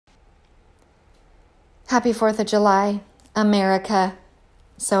Happy 4th of July, America.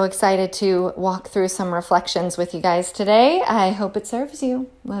 So excited to walk through some reflections with you guys today. I hope it serves you.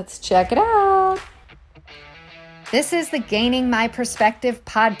 Let's check it out. This is the Gaining My Perspective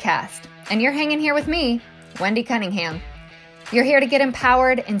podcast, and you're hanging here with me, Wendy Cunningham. You're here to get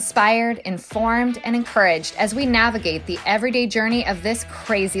empowered, inspired, informed, and encouraged as we navigate the everyday journey of this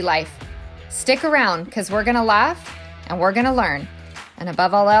crazy life. Stick around because we're going to laugh and we're going to learn. And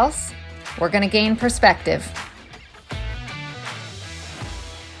above all else, we're going to gain perspective.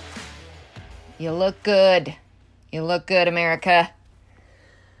 You look good. You look good, America.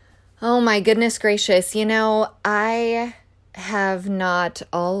 Oh my goodness gracious. You know, I have not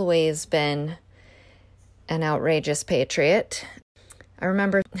always been an outrageous patriot. I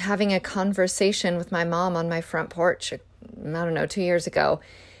remember having a conversation with my mom on my front porch, 2 years ago.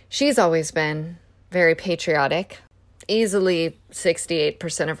 She's always been very patriotic. Easily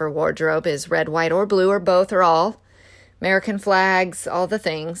 68% of her wardrobe is red, white, or blue, or both, or all. American flags, all the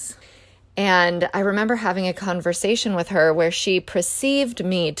things. And I remember having a conversation with her where she perceived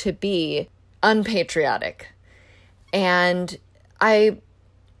me to be unpatriotic. And I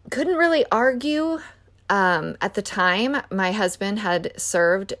couldn't really argue. At the time, my husband had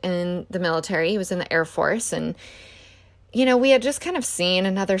served in the military. He was in the Air Force, and you know, we had just kind of seen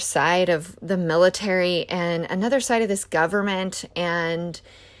another side of the military and another side of this government. And,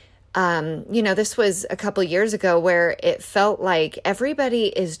 this was a couple years ago where it felt like everybody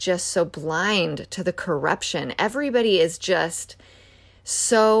is just so blind to the corruption. Everybody is just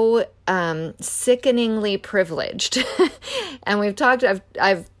so sickeningly privileged. And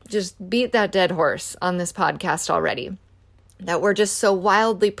I've just beat that dead horse on this podcast already, that we're just so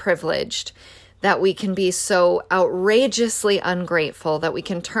wildly privileged, that we can be so outrageously ungrateful, that we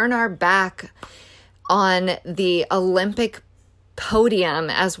can turn our back on the Olympic podium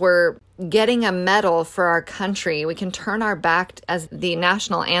as we're getting a medal for our country. We can turn our back as the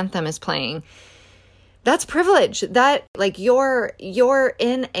national anthem is playing. That's privilege. That, like, you're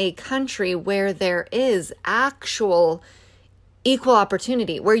in a country where there is actual equal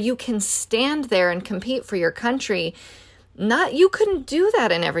opportunity, where you can stand there and compete for your country. You couldn't do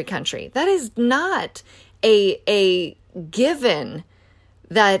that in every country. That is not a given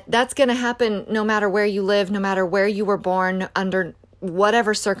that's going to happen no matter where you live, no matter where you were born, under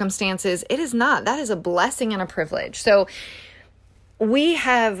whatever circumstances. It is not. That is a blessing and a privilege. So we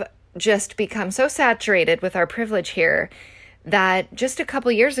have just become so saturated with our privilege here that just a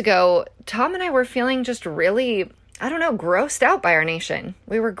couple years ago, Tom and I were feeling just really, grossed out by our nation.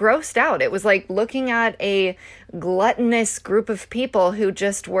 We were grossed out. It was like looking at a gluttonous group of people who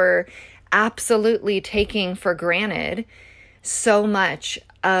just were absolutely taking for granted so much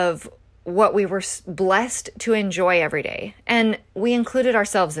of what we were blessed to enjoy every day. And we included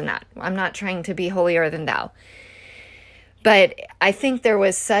ourselves in that. I'm not trying to be holier than thou. But I think there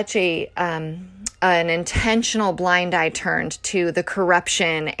was such an intentional blind eye turned to the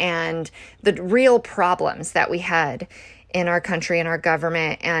corruption and the real problems that we had in our country and our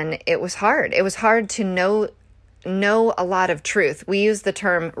government. And it was hard. It was hard to know a lot of truth. We use the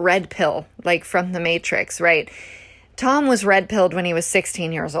term red pill, like from the Matrix, right? Tom was red pilled when he was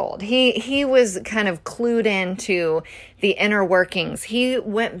 16 years old. He was kind of clued into the inner workings. He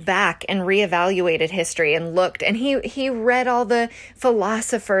went back and reevaluated history and looked, and he read all the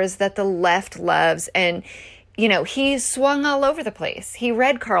philosophers that the left loves, and he swung all over the place. He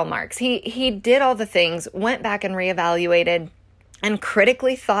read Karl Marx. He did all the things, went back and reevaluated and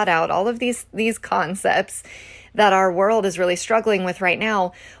critically thought out all of these concepts that our world is really struggling with right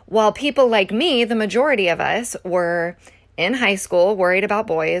now, while people like me, the majority of us, were in high school worried about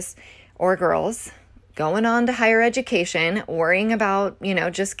boys or girls, going on to higher education, worrying about,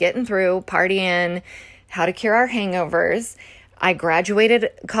 just getting through, partying, how to cure our hangovers. I graduated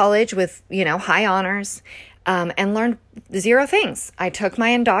college with, high honors, and learned zero things. I took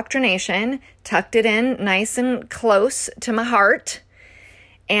my indoctrination, tucked it in nice and close to my heart,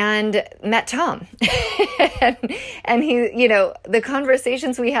 and met Tom. and he, the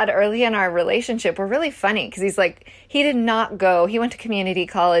conversations we had early in our relationship were really funny because he's like, he went to community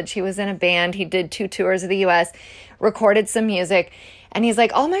college. He was in a band. He did 2 tours of the US, recorded some music. And he's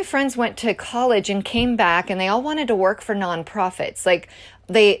like, all my friends went to college and came back and they all wanted to work for nonprofits. Like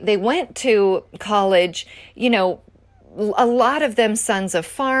they went to college, a lot of them sons of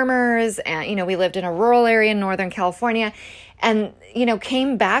farmers, and, we lived in a rural area in Northern California, and,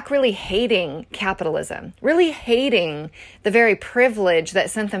 came back really hating capitalism, really hating the very privilege that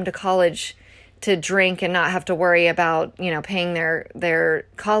sent them to college to drink and not have to worry about, paying their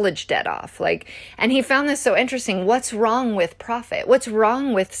college debt off. And he found this so interesting. What's wrong with profit? What's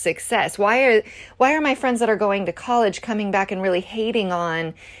wrong with success? Why are my friends that are going to college coming back and really hating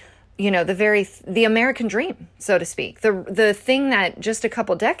on, the American dream, so to speak, the thing that just a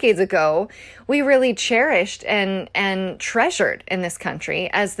couple decades ago we really cherished and treasured in this country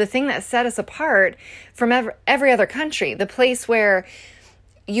as the thing that set us apart from every other country, the place where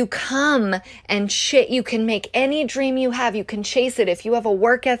you come and you can make any dream you have, you can chase it. If you have a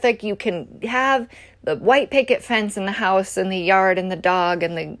work ethic, you can have the white picket fence in the house and the yard and the dog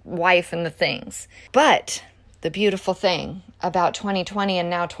and the wife and the things. But the beautiful thing about 2020 and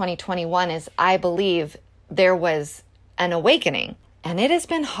now 2021 is I believe there was an awakening, and it has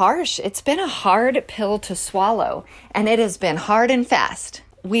been harsh. It's been a hard pill to swallow, and it has been hard and fast.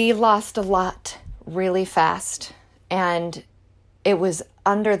 We lost a lot really fast, and it was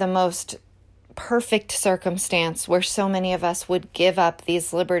under the most perfect circumstance where so many of us would give up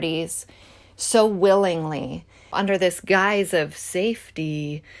these liberties so willingly under this guise of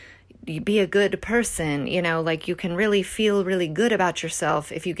safety. Be a good person, you can really feel really good about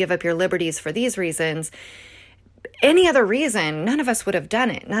yourself if you give up your liberties for these reasons. Any other reason, none of us would have done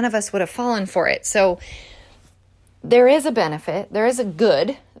it. None of us would have fallen for it. So there is a benefit. There is a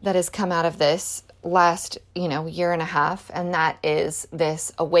good that has come out of this last, year and a half. And that is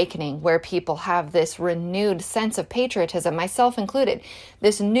this awakening where people have this renewed sense of patriotism, myself included,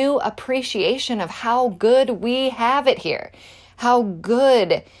 this new appreciation of how good we have it here, how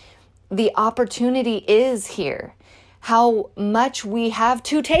good the opportunity is here, how much we have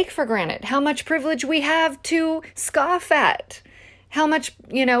to take for granted, how much privilege we have to scoff at, how much,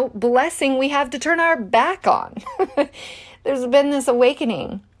 blessing we have to turn our back on. There's been this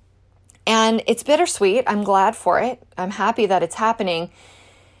awakening, and it's bittersweet. I'm glad for it. I'm happy that it's happening.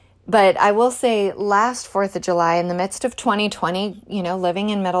 But I will say last 4th of July, in the midst of 2020, living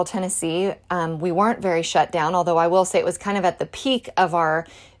in Middle Tennessee, we weren't very shut down, although I will say it was kind of at the peak of our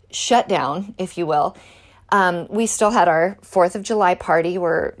shutdown, if you will. We still had our 4th of July party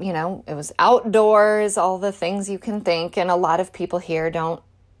where, it was outdoors, all the things you can think. And a lot of people here don't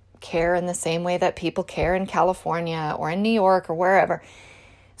care in the same way that people care in California or in New York or wherever.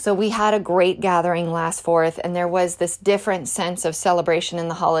 So we had a great gathering last 4th, and there was this different sense of celebration in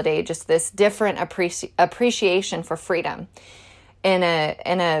the holiday, just this different appreciation for freedom in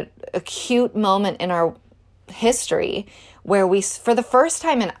a acute moment in our history where we, for the first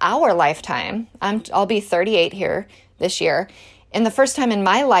time in our lifetime, I'll be 38 here this year. In the first time in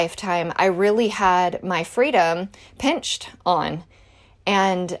my lifetime, I really had my freedom pinched on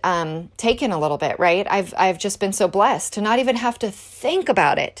and taken a little bit, right? I've just been so blessed to not even have to think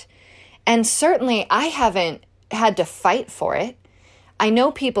about it. And certainly I haven't had to fight for it. I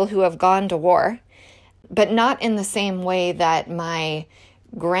know people who have gone to war, but not in the same way that my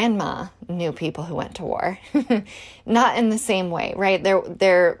grandma knew people who went to war. Not in the same way, right?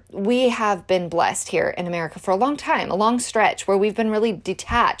 We have been blessed here in America for a long time, a long stretch where we've been really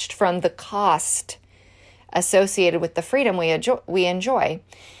detached from the cost associated with the freedom we enjoy.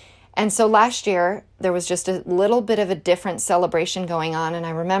 And so last year, there was just a little bit of a different celebration going on. And I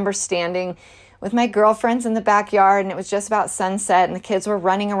remember standing with my girlfriends in the backyard, and it was just about sunset, and the kids were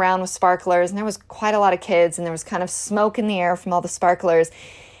running around with sparklers, and there was quite a lot of kids, and there was kind of smoke in the air from all the sparklers.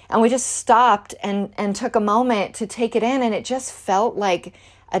 And we just stopped and took a moment to take it in, and it just felt like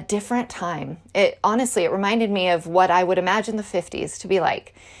a different time. It reminded me of what I would imagine the 50s to be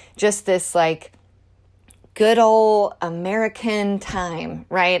like. Just this like good old American time,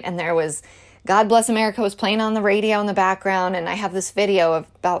 right? And there was God Bless America was playing on the radio in the background, and I have this video of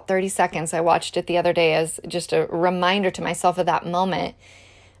about 30 seconds. I watched it the other day as just a reminder to myself of that moment.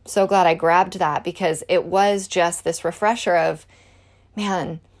 I'm so glad I grabbed that, because it was just this refresher of,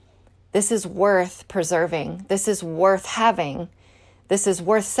 man, this is worth preserving. This is worth having. This is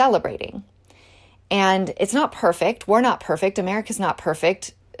worth celebrating. And it's not perfect. We're not perfect. America's not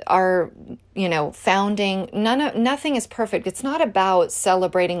perfect. Our, founding, nothing is perfect. It's not about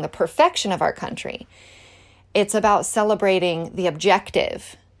celebrating the perfection of our country. It's about celebrating the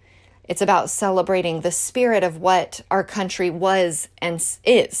objective. It's about celebrating the spirit of what our country was and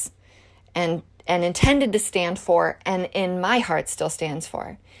is and intended to stand for, and in my heart still stands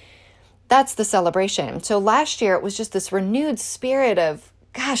for. That's the celebration. So last year it was just this renewed spirit of,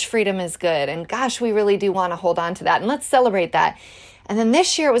 gosh, freedom is good, and gosh, we really do want to hold on to that, and let's celebrate that. And then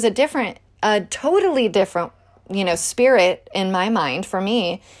this year it was a totally different, spirit in my mind for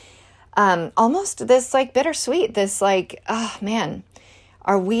me. Almost this like bittersweet, this like, oh man,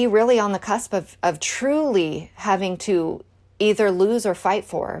 are we really on the cusp of truly having to either lose or fight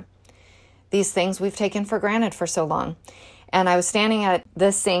for these things we've taken for granted for so long. And I was standing at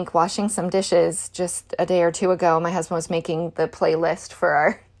the sink washing some dishes just a day or two ago. My husband was making the playlist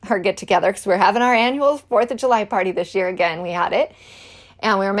for our get-together because we're having our annual 4th of July party this year again. We had it.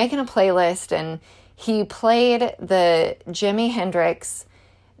 And we were making a playlist, and he played the Jimi Hendrix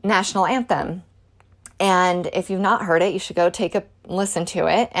National Anthem. And if you've not heard it, you should go take a listen to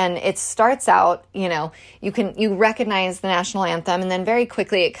it. And it starts out, you recognize the national anthem, and then very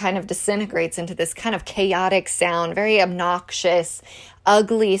quickly it kind of disintegrates into this kind of chaotic sound, very obnoxious,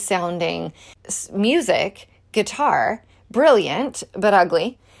 ugly sounding music, guitar, brilliant, but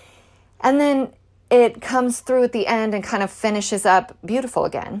ugly. And then it comes through at the end and kind of finishes up beautiful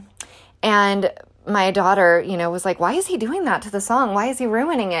again. And my daughter, was like, why is he doing that to the song? Why is he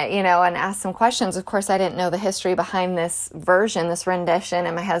ruining it? And asked some questions. Of course, I didn't know the history behind this version, this rendition.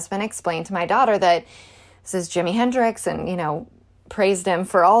 And my husband explained to my daughter that this is Jimi Hendrix and, praised him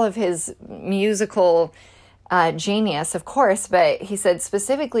for all of his musical genius, of course. But he said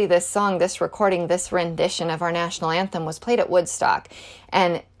specifically this song, this recording, this rendition of our national anthem was played at Woodstock.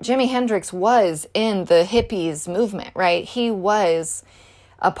 And Jimi Hendrix was in the hippies movement, right? He was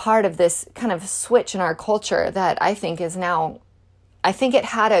a part of this kind of switch in our culture that I think is now, I think it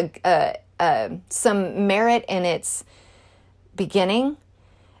had some merit in its beginning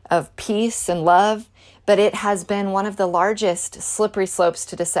of peace and love, but it has been one of the largest slippery slopes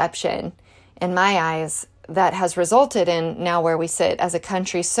to deception in my eyes that has resulted in now where we sit as a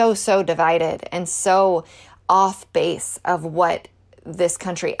country so divided and so off base of what this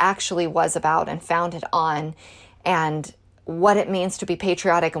country actually was about and founded on, and what it means to be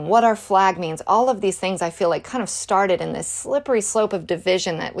patriotic and what our flag means. All of these things I feel like kind of started in this slippery slope of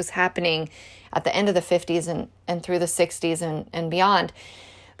division that was happening at the end of the 50s and through the 60s and beyond.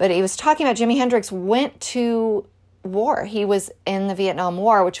 But he was talking about Jimi Hendrix went to war. He was in the Vietnam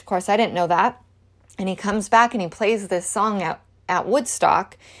War, which of course I didn't know that. And he comes back and he plays this song at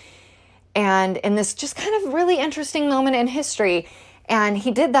Woodstock. And in this just kind of really interesting moment in history. And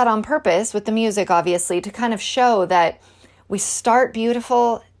he did that on purpose with the music, obviously, to kind of show that we start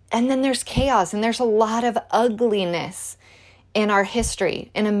beautiful, and then there's chaos, and there's a lot of ugliness in our history,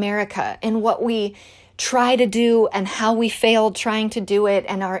 in America, in what we try to do and how we failed trying to do it,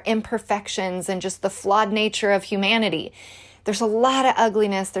 and our imperfections and just the flawed nature of humanity. There's a lot of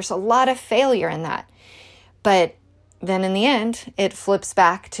ugliness. There's a lot of failure in that. But then in the end, it flips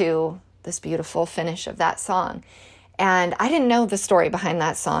back to this beautiful finish of that song. And I didn't know the story behind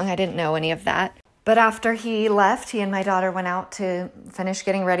that song. I didn't know any of that. But after he left, he and my daughter went out to finish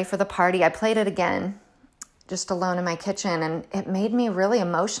getting ready for the party. I played it again, just alone in my kitchen, and it made me really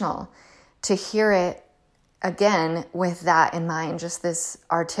emotional to hear it again with that in mind, just this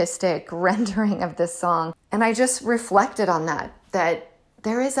artistic rendering of this song. And I just reflected on that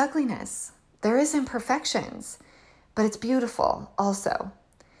there is ugliness, there is imperfections, but it's beautiful also.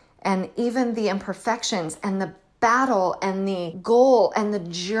 And even the imperfections and the battle and the goal and the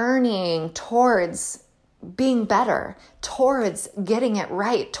journeying towards being better, towards getting it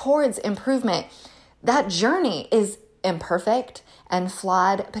right, towards improvement, that journey is imperfect and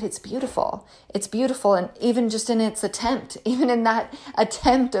flawed, but it's beautiful. It's beautiful. And even just in its attempt, even in that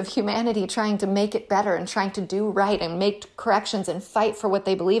attempt of humanity trying to make it better and trying to do right and make corrections and fight for what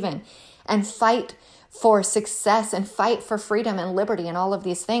they believe in and fight for success and fight for freedom and liberty and all of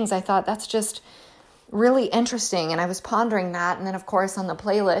these things, I thought that's just really interesting. And I was pondering that. And then, of course, on the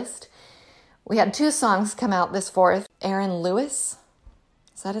playlist, we had 2 songs come out this 4th. Aaron Lewis,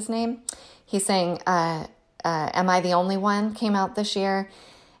 is that his name? He sang Am I the Only One? Came out this year.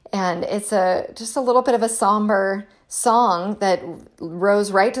 And it's just a little bit of a somber song that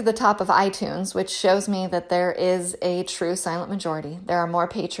rose right to the top of iTunes, which shows me that there is a true silent majority. There are more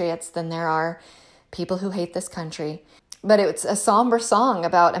patriots than there are people who hate this country. But it's a somber song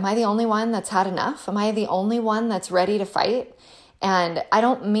about, am I the only one that's had enough? Am I the only one that's ready to fight? And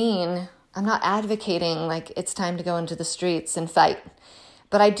I'm not advocating like it's time to go into the streets and fight.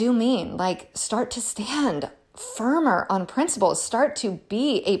 But I do mean like start to stand firmer on principles. Start to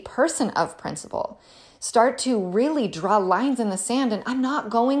be a person of principle. Start to really draw lines in the sand. And I'm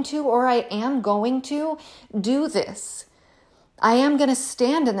not going to, or I am going to do this. I am going to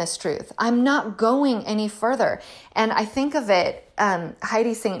stand in this truth. I'm not going any further. And I think of it,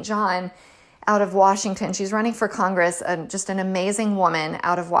 Heidi St. John out of Washington, she's running for Congress, just an amazing woman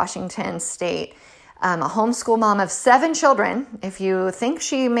out of Washington State, a homeschool mom of 7 children. If you think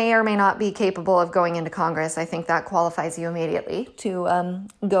she may or may not be capable of going into Congress, I think that qualifies you immediately to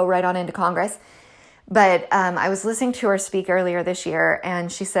go right on into Congress. But I was listening to her speak earlier this year, and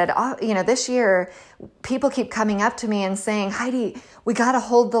she said, oh, this year people keep coming up to me and saying, Heidi, we got to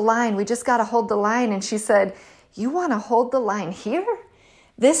hold the line. We just got to hold the line. And she said, you want to hold the line here?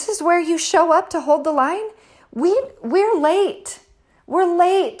 This is where you show up to hold the line? We're late. We're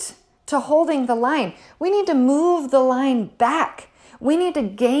late to holding the line. We need to move the line back. We need to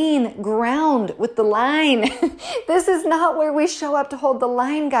gain ground with the line. This is not where we show up to hold the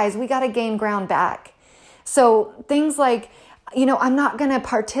line, guys. We got to gain ground back. So things like, I'm not going to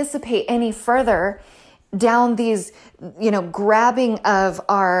participate any further down these, grabbing of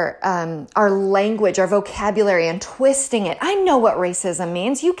our language, our vocabulary, and twisting it. I know what racism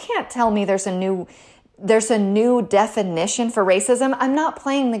means. You can't tell me there's a new definition for racism. I'm not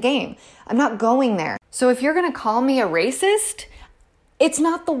playing the game. I'm not going there. So if you're going to call me a racist, it's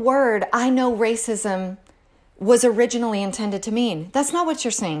not the word I know racism was originally intended to mean. That's not what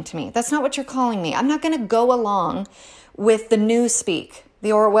you're saying to me. That's not what you're calling me. I'm not going to go along with the newspeak, the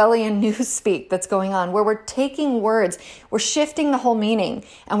Orwellian newspeak that's going on, where we're taking words, we're shifting the whole meaning,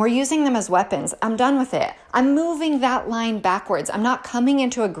 and we're using them as weapons. I'm done with it. I'm moving that line backwards. I'm not coming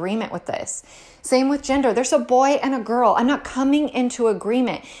into agreement with this. Same with gender. There's a boy and a girl. I'm not coming into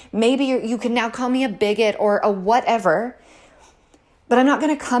agreement. Maybe you can now call me a bigot or a whatever, but I'm not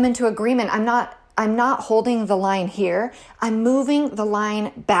going to come into agreement. I'm not holding the line here. I'm moving the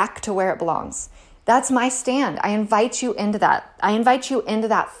line back to where it belongs. That's my stand. I invite you into that. I invite you into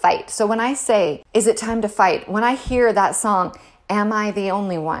that fight. So when I say, is it time to fight? When I hear that song, am I the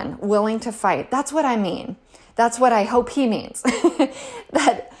only one willing to fight? That's what I mean. That's what I hope he means.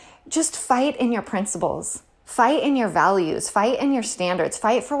 That just fight in your principles. Fight in your values. Fight in your standards.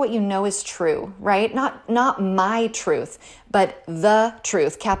 Fight for what you know is true, right? Not my truth, but the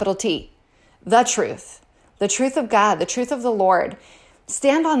truth, capital T. The truth of God, the truth of the Lord.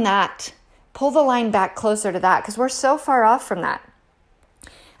 Stand on that. Pull the line back closer to that, because we're so far off from that.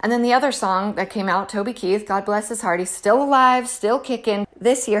 And then the other song that came out, Toby Keith, God bless his heart, he's still alive, still kicking.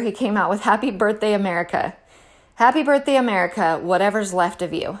 This year he came out with Happy Birthday America. Happy Birthday America, whatever's left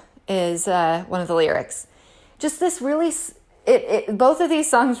of you, is one of the lyrics. Just this really, both of these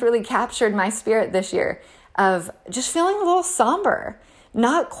songs really captured my spirit this year of just feeling a little somber.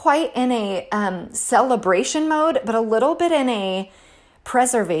 Not quite in a celebration mode, but a little bit in a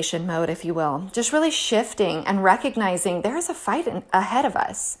preservation mode, if you will. Just really shifting and recognizing there is a fight ahead of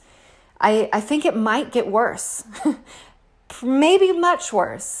us. I think it might get worse, maybe much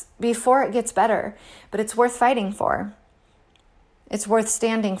worse before it gets better, but it's worth fighting for. It's worth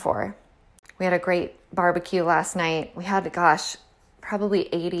standing for. We had a great barbecue last night. We had,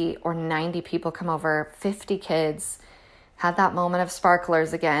 probably 80 or 90 people come over, 50 kids. Had that moment of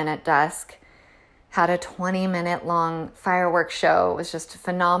sparklers again at dusk. Had a 20-minute long fireworks show. It was just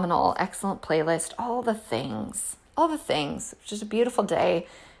phenomenal. Excellent playlist. All the things. It was just a beautiful day.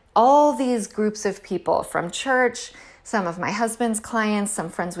 All these groups of people from church, some of my husband's clients, some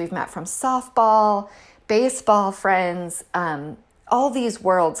friends we've met from softball, baseball friends, all these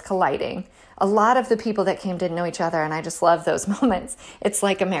worlds colliding. A lot of the people that came didn't know each other, and I just love those moments. It's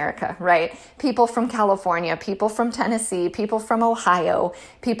like America, right? People from California, people from Tennessee, people from Ohio,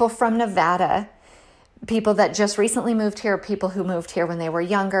 people from Nevada, people that just recently moved here, people who moved here when they were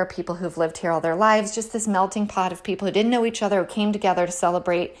younger, people who've lived here all their lives, just this melting pot of people who didn't know each other, who came together to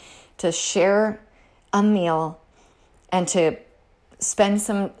celebrate, to share a meal, and to spend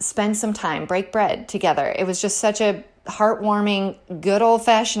some time, break bread together. It was just such a heartwarming, good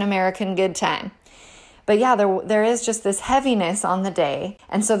old-fashioned American good time. But yeah, there is just this heaviness on the day.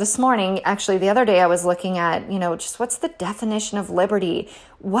 And so this morning, actually the other day, I was looking at, just what's the definition of liberty?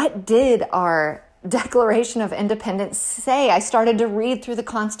 What did our Declaration of Independence say? I started to read through the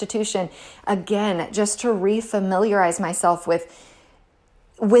Constitution again, just to refamiliarize myself with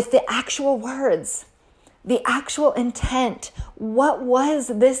the actual words, the actual intent. What was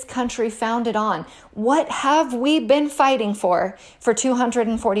this country founded on? What have we been fighting for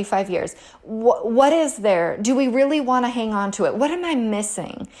 245 years? What is there? Do we really want to hang on to it? What am I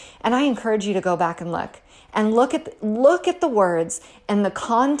missing? And I encourage you to go back and look at the words and the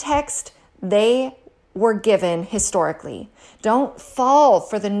context they were given historically. Don't fall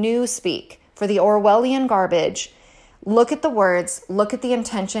for the newspeak, for the Orwellian garbage. Look at the words, look at the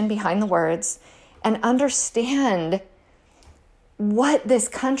intention behind the words, and understand what this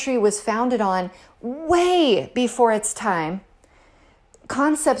country was founded on way before its time.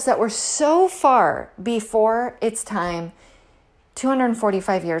 Concepts that were so far before its time,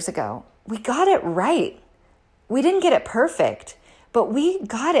 245 years ago. We got it right. We didn't get it perfect, but we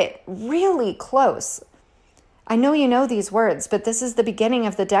got it really close. I know you know these words, but this is the beginning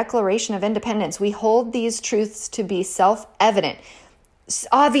of the Declaration of Independence. We hold these truths to be self-evident. It's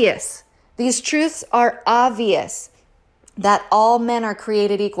obvious. These truths are obvious that all men are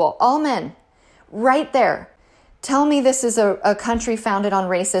created equal. All men. Right there. Tell me this is a country founded on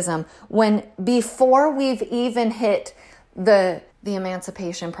racism when before we've even hit the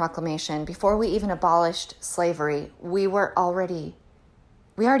Emancipation Proclamation, before we even abolished slavery, we already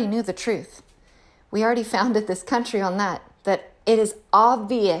knew the truth. We already founded this country on that it is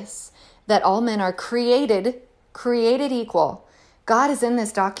obvious that all men are created equal. God is in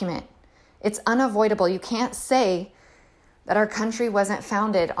this document. It's unavoidable. You can't say that our country wasn't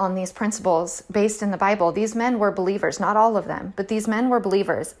founded on these principles based in the Bible. These men were believers, not all of them, but these men were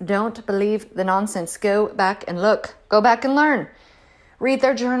believers. Don't believe the nonsense. Go back and look. Go back and learn. Read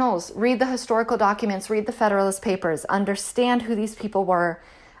their journals. Read the historical documents. Read the Federalist Papers. Understand who these people were.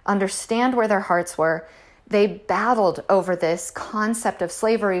 Understand where their hearts were. They battled over this concept of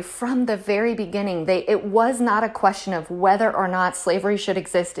slavery from the very beginning. It was not a question of whether or not slavery should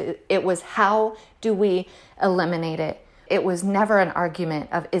exist. It was how do we eliminate it? It was never an argument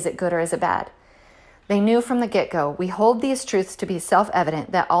of is it good or is it bad? They knew from the get-go, we hold these truths to be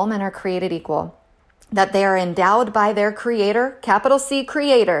self-evident that all men are created equal, that they are endowed by their creator, capital C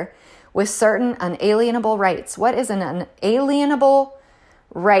creator, with certain unalienable rights. What is an unalienable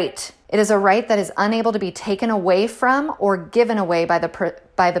right? It is a right that is unable to be taken away from or given away by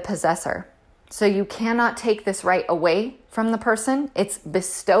the possessor. So you cannot take this right away from the person. It's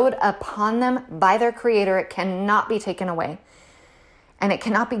bestowed upon them by their creator. It cannot be taken away. And it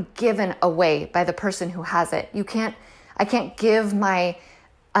cannot be given away by the person who has it. I can't give my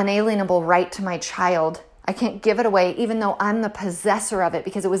unalienable right to my child. I can't give it away even though I'm the possessor of it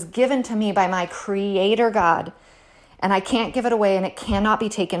because it was given to me by my creator God. And I can't give it away and it cannot be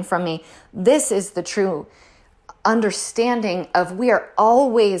taken from me. This is the true understanding of we are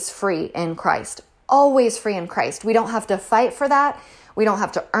always free in Christ. Always free in Christ. We don't have to fight for that. We don't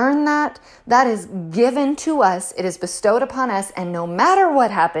have to earn that. That is given to us. It is bestowed upon us. And no matter what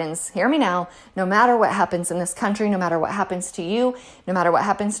happens, hear me now, no matter what happens in this country, no matter what happens to you, no matter what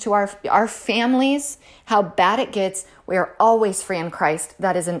happens to our families, how bad it gets, we are always free in Christ.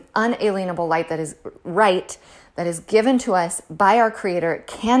 That is an unalienable right that is given to us by our Creator. It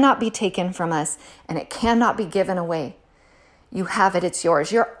cannot be taken from us and it cannot be given away. You have it, it's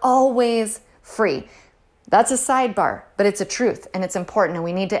yours. You're always free. That's a sidebar, but it's a truth and it's important. And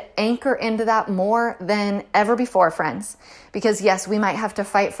we need to anchor into that more than ever before, friends. Because yes, we might have to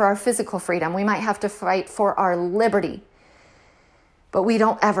fight for our physical freedom. We might have to fight for our liberty, but we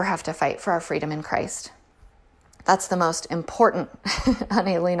don't ever have to fight for our freedom in Christ. That's the most important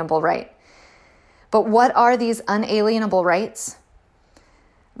unalienable right. But what are these unalienable rights?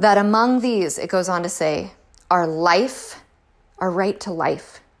 That among these, it goes on to say, our life, our right to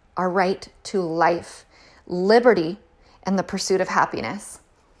life, our right to life, liberty, and the pursuit of happiness.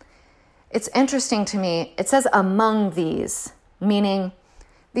 It's interesting to me. It says among these, meaning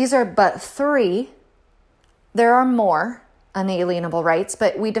these are but three. There are more unalienable rights,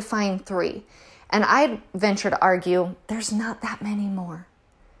 but we define three. And I'd venture to argue there's not that many more.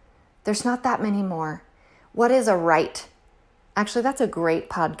 There's not that many more. What is a right? Actually, that's a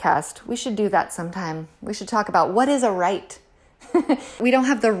great podcast. We should do that sometime. We should talk about what is a right. We don't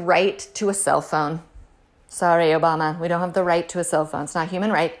have the right to a cell phone. Sorry, Obama. We don't have the right to a cell phone. It's not a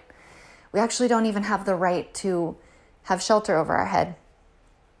human right. We actually don't even have the right to have shelter over our head.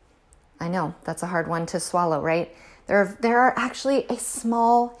 I know, that's a hard one to swallow, right? There are actually a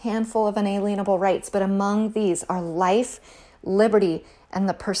small handful of unalienable rights, but among these are life, liberty, and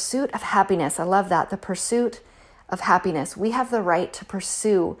the pursuit of happiness. I love that. The pursuit of happiness. We have the right to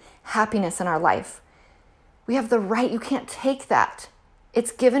pursue happiness in our life. We have the right. You can't take that.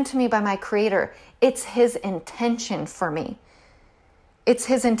 It's given to me by my Creator. It's His intention for me. It's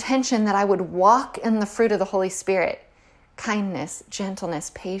His intention that I would walk in the fruit of the Holy Spirit. Kindness, gentleness,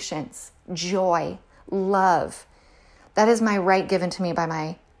 patience, joy, love. That is my right given to me by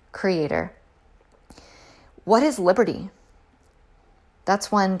my Creator. What is liberty?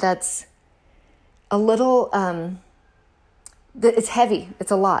 That's one that's a little, it's heavy.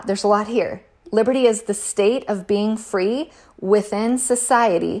 It's a lot. There's a lot here. Liberty is the state of being free within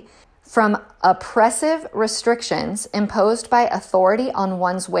society from oppressive restrictions imposed by authority on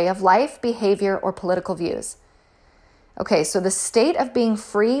one's way of life, behavior, or political views. Okay, so the state of being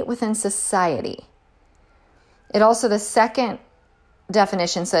free within society. It also, the second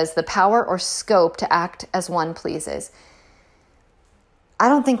definition says the power or scope to act as one pleases. I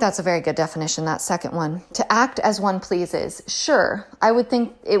don't think that's a very good definition, that second one. To act as one pleases. Sure, I would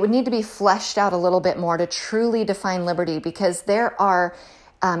think it would need to be fleshed out a little bit more to truly define liberty, because there are,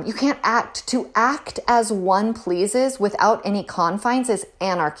 you can't to act as one pleases without any confines is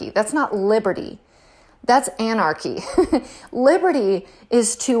anarchy. That's not liberty. That's anarchy. Liberty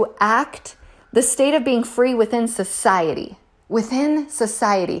is to act the state of being free within society, within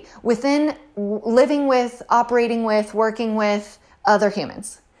living with, operating with, working with other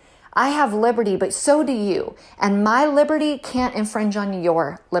humans. I have liberty, but so do you. And my liberty can't infringe on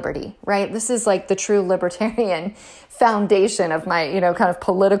your liberty, right? This is like the true libertarian foundation of my, kind of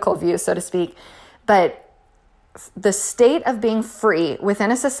political view, so to speak. But the state of being free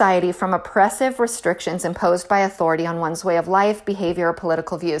within a society from oppressive restrictions imposed by authority on one's way of life, behavior, or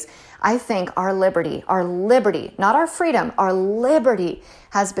political views. I think our liberty, not our freedom, our liberty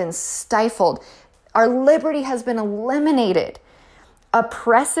has been stifled. Our liberty has been eliminated.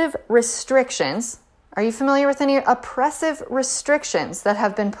 Oppressive restrictions. Are you familiar with any oppressive restrictions that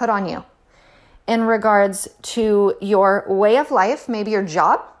have been put on you in regards to your way of life, maybe your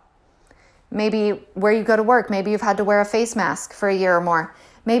job, maybe where you go to work, maybe you've had to wear a face mask for a year or more.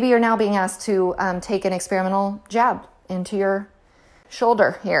 Maybe you're now being asked to take an experimental jab into your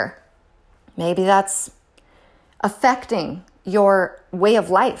shoulder here. Maybe that's affecting your way of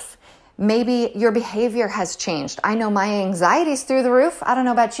life. Maybe your behavior has changed. I know my anxiety's through the roof. I don't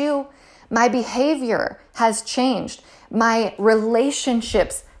know about you. My behavior has changed. My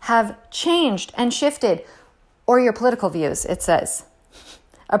relationships have changed and shifted. Or your political views, it says.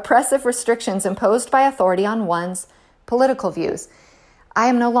 Oppressive restrictions imposed by authority on one's political views. I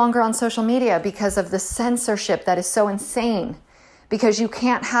am no longer on social media because of the censorship that is so insane, because you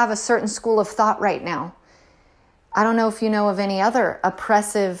can't have a certain school of thought right now. I don't know if you know of any other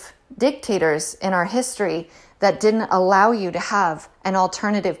oppressive dictators in our history that didn't allow you to have an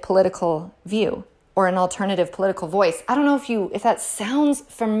alternative political view or an alternative political voice. I don't know if that sounds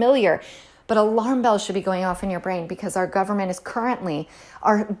familiar, but alarm bells should be going off in your brain, because our government is currently,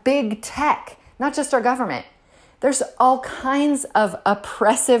 our big tech, not just our government. There's all kinds of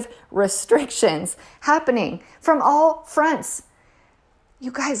oppressive restrictions happening from all fronts.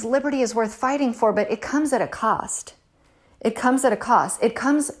 You guys, liberty is worth fighting for, but it comes at a cost. It comes at a cost. It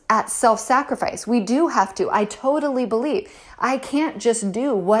comes at self-sacrifice. We do have to. I totally believe. I can't just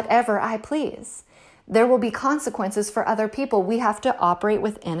do whatever I please. There will be consequences for other people. We have to operate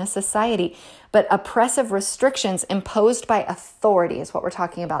within a society. But oppressive restrictions imposed by authority is what we're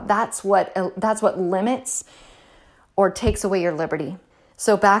talking about. That's what limits or takes away your liberty.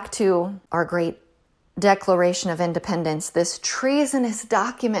 So back to our great Declaration of Independence, this treasonous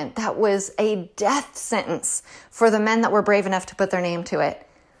document that was a death sentence for the men that were brave enough to put their name to it.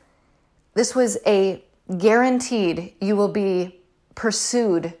 This was a guaranteed you will be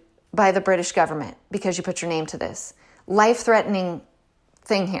pursued by the British government because you put your name to this. Life-threatening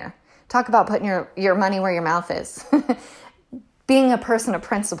thing here. Talk about putting your money where your mouth is. Being a person of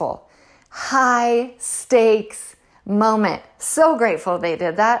principle. High stakes moment. So grateful they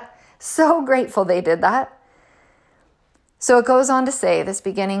did that. So grateful they did that. So it goes on to say, this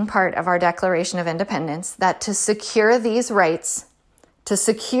beginning part of our Declaration of Independence, that to secure these rights, to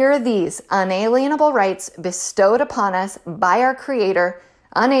secure these unalienable rights bestowed upon us by our Creator,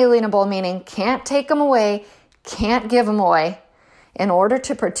 unalienable meaning can't take them away, can't give them away. In order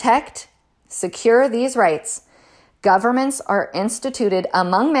to protect, secure these rights, governments are instituted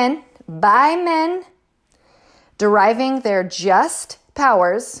among men, by men, deriving their just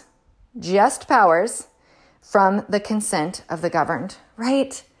powers from the consent of the governed,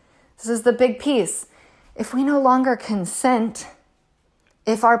 right? This is the big piece. If we no longer consent,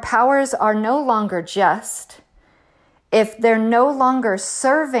 if our powers are no longer just, if they're no longer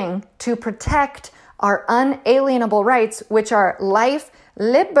serving to protect our unalienable rights, which are life,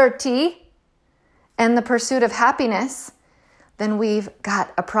 liberty, and the pursuit of happiness, then we've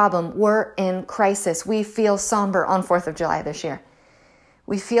got a problem. We're in crisis. We feel somber on 4th of July this year.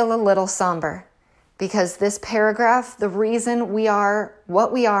 We feel a little somber because this paragraph, the reason we are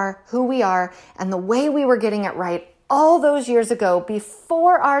what we are, who we are, and the way we were getting it right all those years ago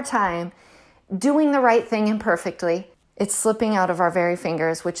before our time, doing the right thing imperfectly, it's slipping out of our very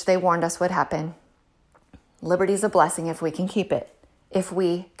fingers, which they warned us would happen. Liberty's a blessing if we can keep it. If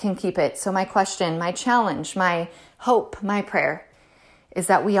we can keep it. So my question, my challenge, my hope, my prayer is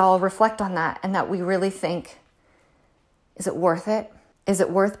that we all reflect on that and that we really think, is it worth it? Is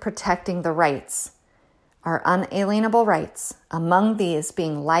it worth protecting the rights, our unalienable rights, among these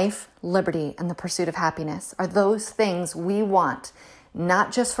being life, liberty, and the pursuit of happiness? Are those things we want,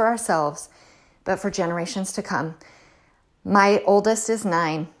 not just for ourselves, but for generations to come? My oldest is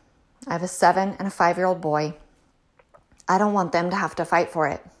 9. I have a 7 and a 5-year-old boy. I don't want them to have to fight for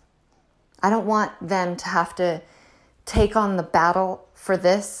it. I don't want them to have to take on the battle for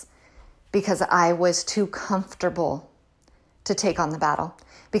this because I was too comfortable to take on the battle,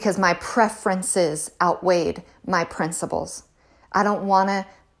 because my preferences outweighed my principles. I don't want to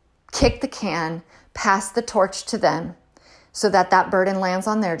kick the can, pass the torch to them so that that burden lands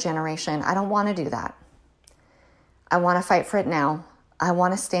on their generation. I don't want to do that. I want to fight for it now. I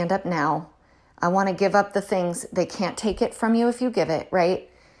want to stand up now. I want to give up the things. They can't take it from you if you give it, right?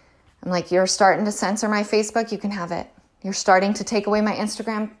 I'm like, you're starting to censor my Facebook, you can have it. You're starting to take away my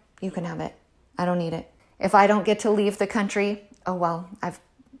Instagram, you can have it. I don't need it. If I don't get to leave the country, oh well, I've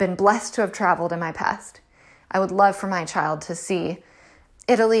been blessed to have traveled in my past. I would love for my child to see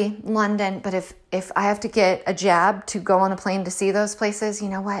Italy, London, but if I have to get a jab to go on a plane to see those places, you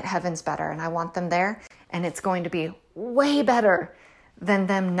know what? Heaven's better, and I want them there, and it's going to be way better than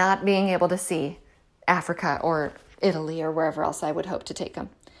them not being able to see Africa or Italy or wherever else I would hope to take them.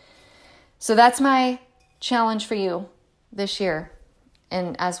 So that's my challenge for you this year.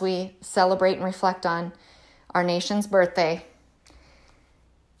 And as we celebrate and reflect on our nation's birthday,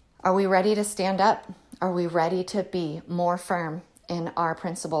 are we ready to stand up? Are we ready to be more firm in our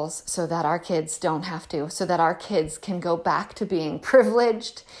principles so that our kids don't have to, so that our kids can go back to being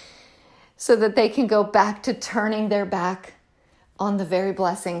privileged, so that they can go back to turning their back on the very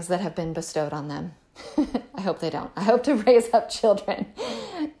blessings that have been bestowed on them? I hope they don't. I hope to raise up children.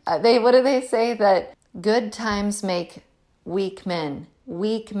 What do they say? That good times make weak men.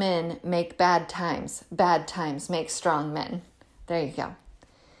 Weak men make bad times. Bad times make strong men. There you go.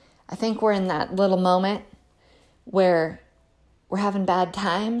 I think we're in that little moment where we're having bad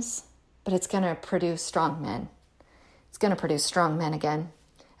times, but it's going to produce strong men. It's going to produce strong men again.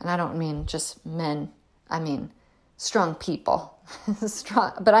 And I don't mean just men. I mean strong people.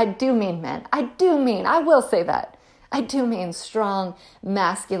 Strong, but I do mean men. I will say that. I do mean strong,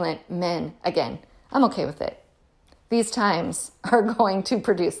 masculine men again. I'm okay with it. These times are going to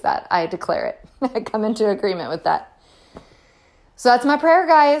produce that. I declare it. I come into agreement with that. So that's my prayer,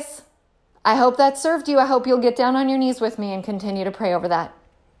 guys. I hope that served you. I hope you'll get down on your knees with me and continue to pray over that.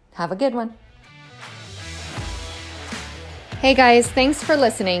 Have a good one. Hey guys, thanks for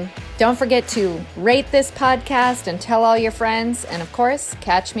listening. Don't forget to rate this podcast and tell all your friends. And of course,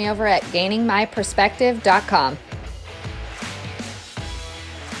 catch me over at gainingmyperspective.com.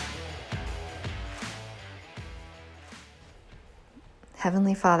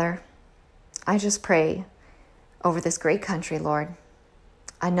 Heavenly Father, I just pray over this great country, Lord.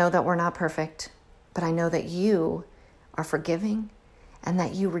 I know that we're not perfect, but I know that you are forgiving and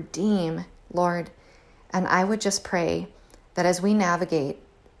that you redeem, Lord. And I would just pray that as we navigate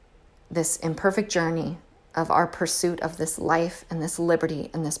this imperfect journey of our pursuit of this life and this liberty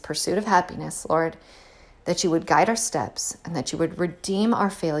and this pursuit of happiness, Lord, that you would guide our steps and that you would redeem our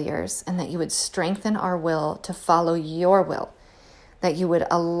failures and that you would strengthen our will to follow your will, that you would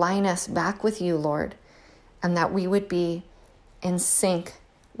align us back with you, Lord, and that we would be in sync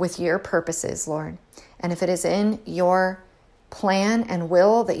with your purposes, Lord. And if it is in your plan and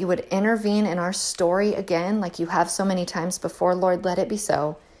will that you would intervene in our story again, like you have so many times before, Lord, let it be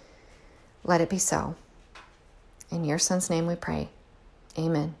so. Let it be so. In your Son's name we pray.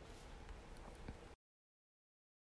 Amen.